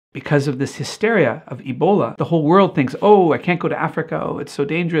Because of this hysteria of Ebola, the whole world thinks, oh, I can't go to Africa. Oh, it's so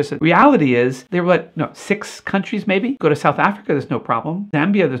dangerous. And reality is there were, 6 countries maybe. Go to South Africa, there's no problem.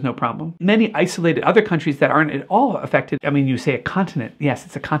 Zambia, there's no problem. Many isolated other countries that aren't at all affected. I mean, you say a continent. Yes,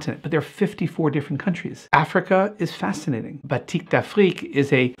 it's a continent, but there are 54 different countries. Africa is fascinating. Batik d'Afrique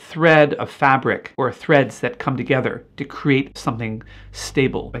is a thread of fabric or threads that come together to create something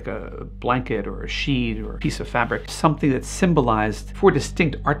stable, like a blanket or a sheet or a piece of fabric, something that's symbolized 4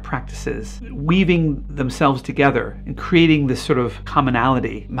 distinct art practices, weaving themselves together and creating this sort of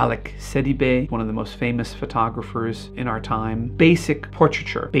commonality. Malick Sidibé, one of the most famous photographers in our time, basic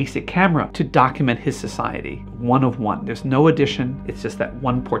portraiture, basic camera to document his society, one of one. There's no addition, it's just that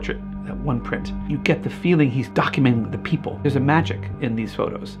one portrait, that one print. You get the feeling he's documenting the people. There's a magic in these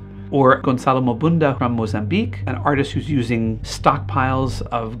photos. Or Gonçalo Mabunda from Mozambique, an artist who's using stockpiles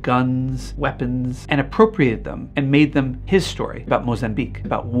of guns, weapons, and appropriated them and made them his story about Mozambique,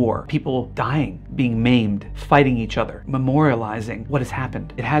 about war, people dying, being maimed, fighting each other, memorializing what has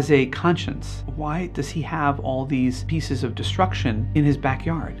happened. It has a conscience. Why does he have all these pieces of destruction in his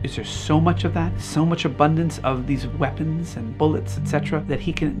backyard? Is there so much of that, so much abundance of these weapons and bullets, etc., that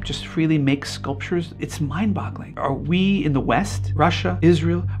he can just freely make sculptures? It's mind-boggling. Are we in the West, Russia,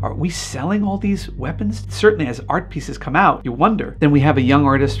 Israel, are we selling all these weapons? Certainly as art pieces come out, you wonder. Then we have a young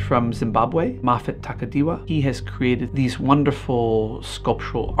artist from Zimbabwe, Moffat Takadiwa. He has created these wonderful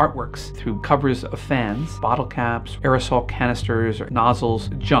sculptural artworks through covers of fans, bottle caps, aerosol canisters, or nozzles,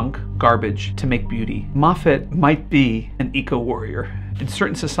 junk, garbage to make beauty. Moffat might be an eco-warrior. In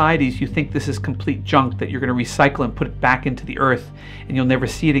certain societies, you think this is complete junk that you're going to recycle and put it back into the earth and you'll never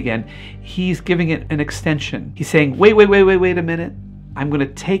see it again. He's giving it an extension. He's saying, wait a minute. I'm going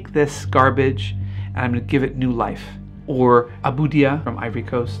to take this garbage and I'm going to give it new life. Or Aboudia from Ivory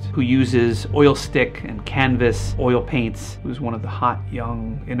Coast, who uses oil stick and canvas oil paints, who's one of the hot,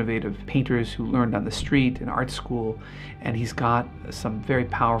 young, innovative painters who learned on the street in art school. And he's got some very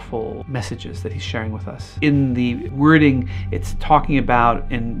powerful messages that he's sharing with us. In the wording, it's talking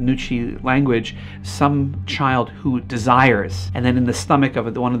about, in nouchi language, some child who desires. And then in the stomach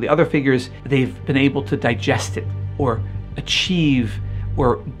of one of the other figures, they've been able to digest it or achieve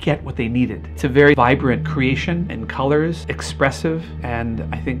or get what they needed. It's a very vibrant creation in colors, expressive, and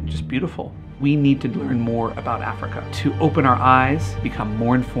I think just beautiful. We need to learn more about Africa to open our eyes, become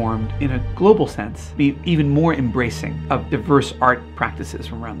more informed in a global sense, be even more embracing of diverse art practices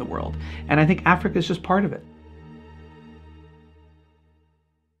from around the world. And I think Africa is just part of it.